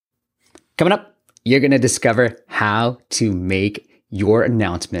Coming up, you're going to discover how to make your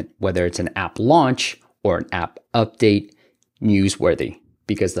announcement, whether it's an app launch or an app update, newsworthy,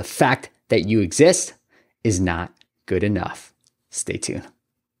 because the fact that you exist is not good enough. Stay tuned.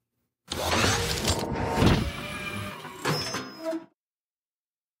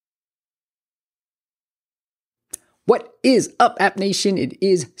 What is up, App Nation? It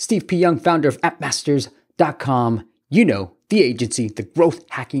is Steve P. Young, founder of appmasters.com. You know, the agency, the growth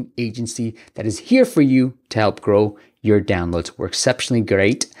hacking agency that is here for you to help grow your downloads. We're exceptionally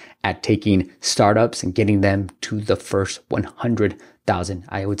great at taking startups and getting them to the first 100,000.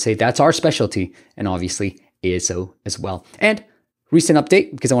 I would say that's our specialty, and obviously ASO as well. And recent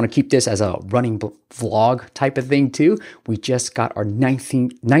update, because I want to keep this as a running vlog type of thing too. We just got our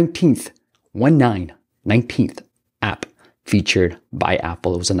 19th app featured by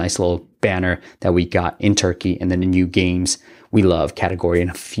Apple. It was a nice little banner that we got in Turkey, and then the new games we love category in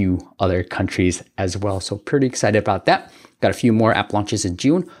a few other countries as well. So pretty excited about that. Got a few more app launches in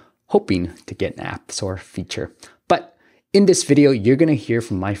June, hoping to get an App Store feature. But in this video, you're going to hear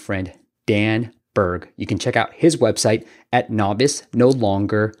from my friend Dan Berg. You can check out his website at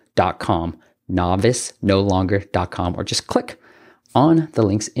novicenolonger.com, or just click on the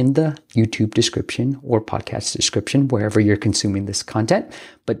links in the YouTube description or podcast description, wherever you're consuming this content.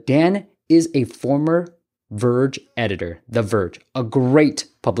 But Dan is a former Verge editor, The Verge, a great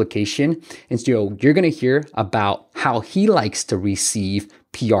publication. And so you're going to hear about how he likes to receive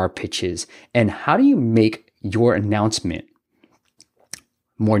PR pitches and how do you make your announcement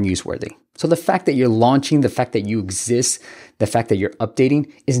more newsworthy. So the fact that you're launching, the fact that you exist, the fact that you're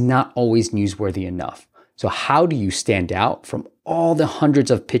updating is not always newsworthy enough. So how do you stand out from all the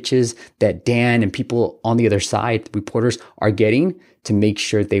hundreds of pitches that Dan and people on the other side, reporters, are getting to make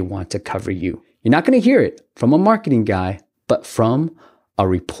sure they want to cover you? You're not going to hear it from a marketing guy, but from a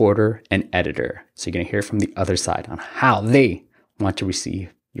reporter and editor. So you're going to hear from the other side on how they want to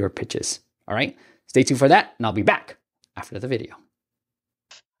receive your pitches. All right, stay tuned for that, and I'll be back after the video.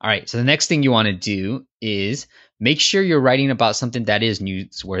 All right, so the next thing you want to do is make sure you're writing about something that is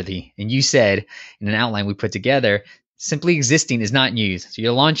newsworthy. And you said in an outline we put together, simply existing is not news. So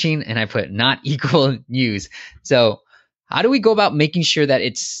you're launching, and I put not equal news. So how do we go about making sure that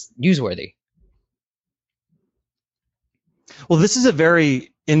it's newsworthy? Well, this is a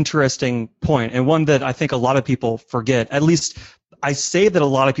very interesting point, and one that I think a lot of people forget. At least I say that a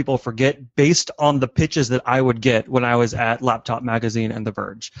lot of people forget based on the pitches that I would get when I was at Laptop Magazine and The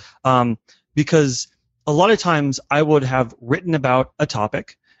Verge. Because a lot of times I would have written about a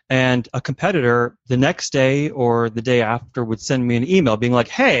topic, and a competitor the next day or the day after would send me an email being like,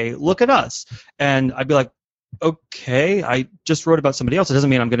 hey, look at us. And I'd be like, okay, I just wrote about somebody else. It doesn't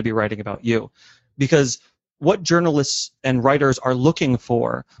mean I'm going to be writing about you. Because what journalists and writers are looking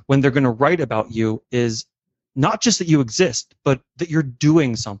for when they're going to write about you is not just that you exist, but that you're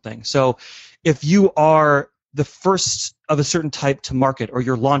doing something. So if you are the first of a certain type to market, or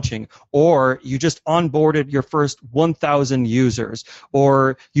you're launching, or you just onboarded your first 1,000 users,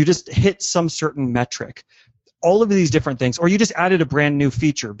 or you just hit some certain metric, all of these different things, or you just added a brand new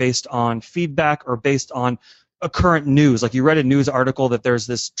feature based on feedback or based on a current news, like you read a news article that there's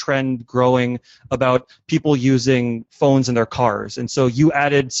this trend growing about people using phones in their cars, and so you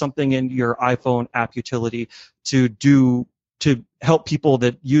added something in your iPhone app utility to help people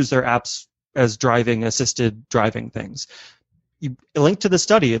that use their apps as assisted driving things. You link to the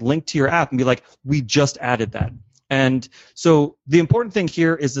study, link to your app, and be like, we just added that. And so the important thing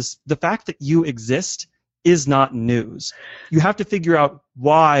here is the fact that you exist is not news. You have to figure out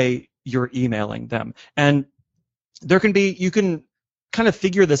why you're emailing them, and you can kind of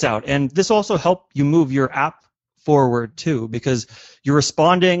figure this out, and this also helps you move your app forward too, because you're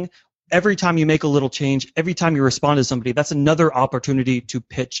responding every time you make a little change, every time you respond to somebody, that's another opportunity to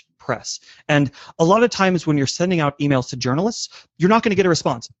pitch press. And a lot of times when you're sending out emails to journalists, you're not going to get a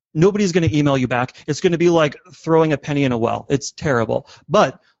response. Nobody's going to email you back. It's going to be like throwing a penny in a well. It's terrible.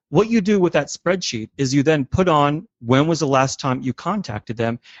 But what you do with that spreadsheet is you then put on when was the last time you contacted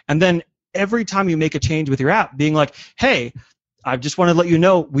them, and then every time you make a change with your app, being like, hey, I just want to let you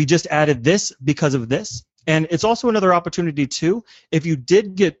know we just added this because of this. And it's also another opportunity too, if you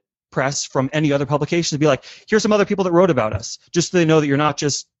did get press from any other publications, to be like, here's some other people that wrote about us, just so they know that you're not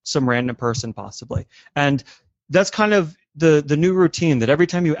just some random person possibly. And that's kind of the new routine, that every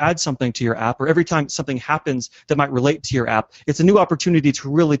time you add something to your app, or every time something happens that might relate to your app, it's a new opportunity to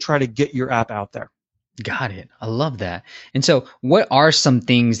really try to get your app out there. Got it. I love that. And so, what are some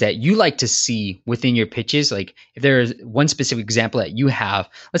things that you like to see within your pitches? Like, if there's one specific example that you have,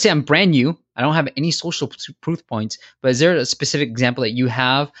 let's say I'm brand new, I don't have any social proof points, but is there a specific example that you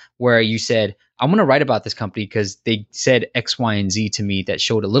have where you said, I'm going to write about this company because they said X, Y, and Z to me that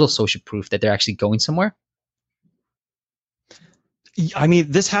showed a little social proof that they're actually going somewhere? I mean,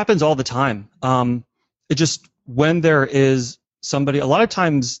 this happens all the time. It just, when there is somebody, a lot of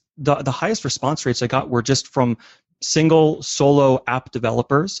times the highest response rates I got were just from single solo app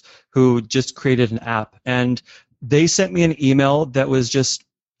developers who just created an app, and they sent me an email that was just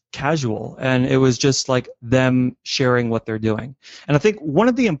casual, and it was just like them sharing what they're doing. And I think one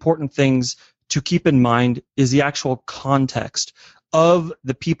of the important things to keep in mind is the actual context of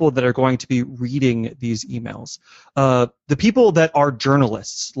the people that are going to be reading these emails. The people that are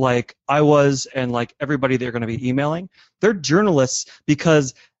journalists, like I was, and like everybody they're going to be emailing, they're journalists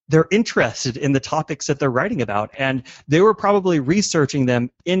because they're interested in the topics that they're writing about, and they were probably researching them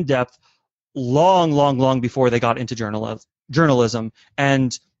in depth long before they got into journalism,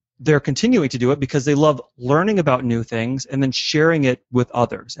 and they're continuing to do it because they love learning about new things and then sharing it with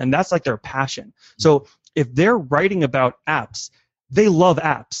others, and that's like their passion. So if they're writing about apps, they love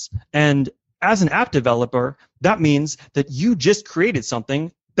apps, and as an app developer, that means that you just created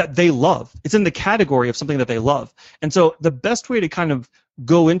something that they love. It's in the category of something that they love. And so the best way to kind of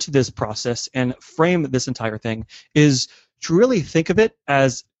go into this process and frame this entire thing is to really think of it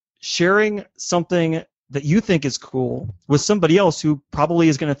as sharing something that you think is cool with somebody else who probably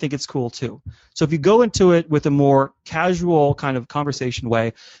is going to think it's cool too. So if you go into it with a more casual kind of conversation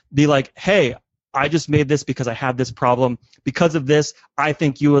way, be like, hey, I just made this because I had this problem. Because of this, I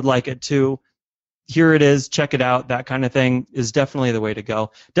think you would like it too. Here it is, check it out. That kind of thing is definitely the way to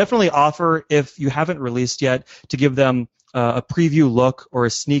go. Definitely offer, if you haven't released yet, to give them a preview look or a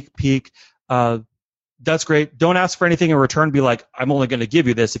sneak peek. That's great. Don't ask for anything in return. Be like, I'm only going to give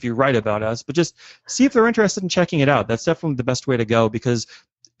you this if you write about us. But just see if they're interested in checking it out. That's definitely the best way to go, because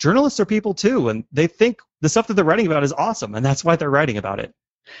journalists are people too, and they think the stuff that they're writing about is awesome, and that's why they're writing about it.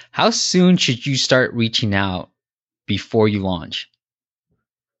 How soon should you start reaching out before you launch?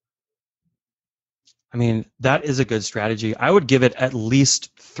 I mean, that is a good strategy. I would give it at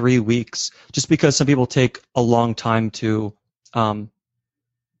least 3 weeks, just because some people take a long time to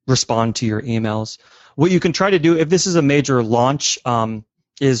respond to your emails. What you can try to do, if this is a major launch,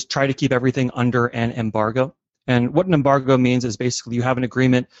 is try to keep everything under an embargo. And what an embargo means is basically you have an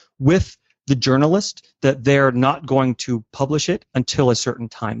agreement with the journalist that they're not going to publish it until a certain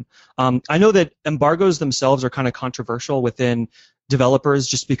time. I know that embargoes themselves are kind of controversial within developers,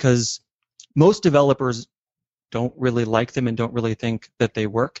 just because most developers don't really like them and don't really think that they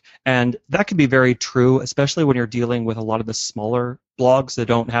work. And that can be very true, especially when you're dealing with a lot of the smaller blogs that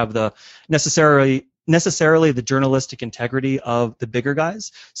don't have the necessarily the journalistic integrity of the bigger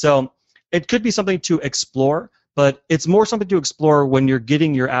guys. So it could be something to explore, but it's more something to explore when you're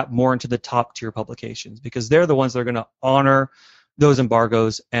getting your app more into the top tier publications, because they're the ones that are going to honor those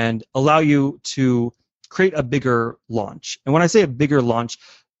embargoes and allow you to create a bigger launch. And when I say a bigger launch,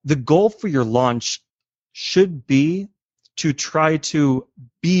 the goal for your launch should be to try to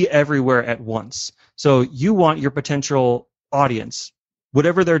be everywhere at once. So you want your potential audience,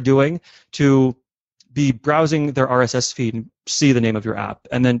 whatever they're doing, to be browsing their RSS feed and see the name of your app,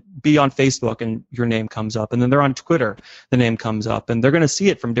 and then be on Facebook and your name comes up, and then they're on Twitter, the name comes up, and they're going to see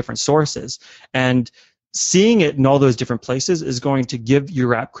it from different sources. And seeing it in all those different places is going to give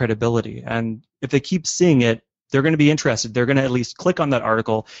your app credibility. And if they keep seeing it, they're going to be interested. They're going to at least click on that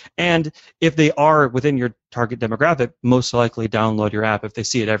article. And if they are within your target demographic, most likely download your app if they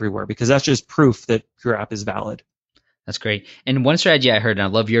see it everywhere, because that's just proof that your app is valid. That's great. And one strategy I heard, and I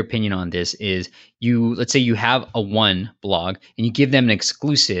love your opinion on this, is let's say you have a one blog and you give them an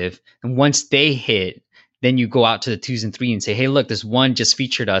exclusive, and once they hit, then you go out to the 2s and 3s and say, hey, look, this one just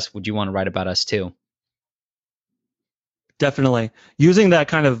featured us. Would you want to write about us too? Definitely. Using that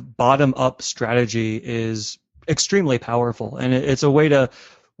kind of bottom-up strategy is extremely powerful, and it's a way to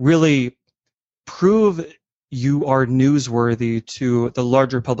really prove you are newsworthy to the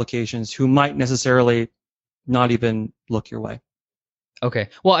larger publications who might necessarily not even look your way. Okay.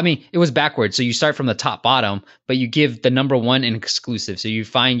 Well, I mean, it was backwards. So you start from the top bottom, but you give the number one an exclusive. So you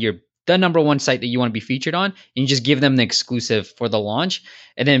find the number one site that you want to be featured on, and you just give them the exclusive for the launch.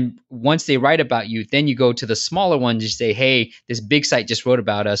 And then once they write about you, then you go to the smaller ones and say, hey, this big site just wrote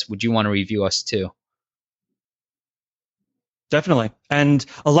about us. Would you want to review us too? Definitely. And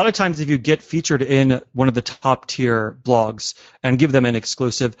a lot of times if you get featured in one of the top tier blogs and give them an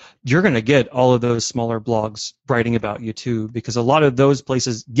exclusive, you're going to get all of those smaller blogs writing about you too, because a lot of those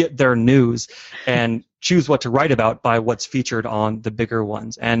places get their news and choose what to write about by what's featured on the bigger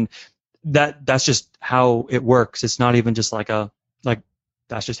ones. And that's just how it works. It's not even just like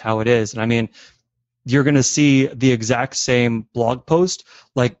that's just how it is. And I mean, you're going to see the exact same blog post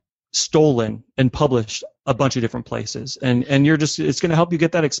like stolen and published a bunch of different places, and it's going to help you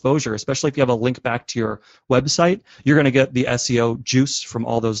get that exposure, especially if you have a link back to your website. You're going to get the SEO juice from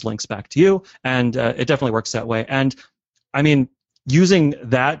all those links back to you, and it definitely works that way. And I mean, using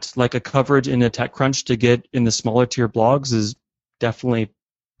that like a coverage in a TechCrunch to get in the smaller tier blogs is definitely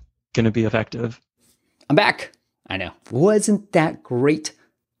going to be effective. I'm back. I know. Wasn't that great?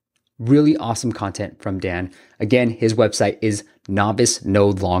 Really awesome content from Dan. Again, his website is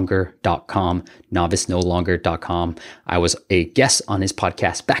novicenolonger.com, novicenolonger.com. I was a guest on his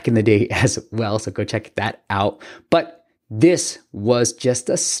podcast back in the day as well, so go check that out. But this was just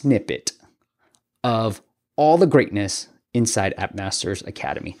a snippet of all the greatness inside App Masters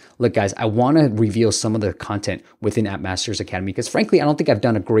Academy. Look, guys, I want to reveal some of the content within App Masters Academy because frankly, I don't think I've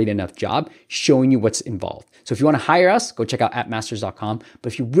done a great enough job showing you what's involved. So if you want to hire us, go check out appmasters.com.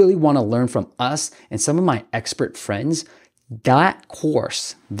 But if you really want to learn from us and some of my expert friends, that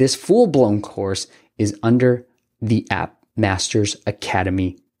course, this full-blown course, is under the App Masters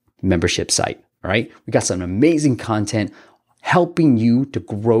Academy membership site. All right. We got some amazing content helping you to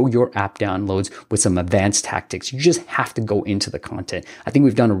grow your app downloads with some advanced tactics. You just have to go into the content. I think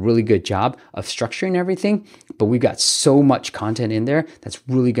we've done a really good job of structuring everything, but we've got so much content in there that's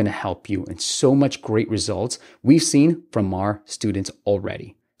really going to help you and so much great results we've seen from our students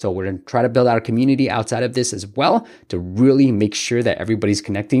already. So we're going to try to build out a community outside of this as well to really make sure that everybody's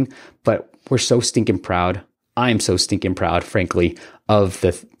connecting. But we're so stinking proud. I'm so stinking proud, frankly, of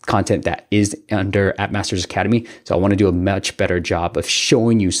the content that is under App Masters Academy. So I want to do a much better job of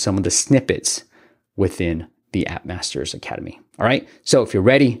showing you some of the snippets within the App Masters Academy. All right. So if you're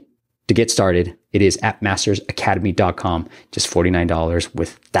ready to get started, it is appmastersacademy.com, just $49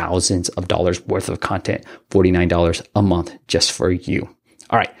 with thousands of dollars worth of content, $49 a month just for you.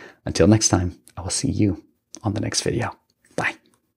 All right. Until next time, I will see you on the next video.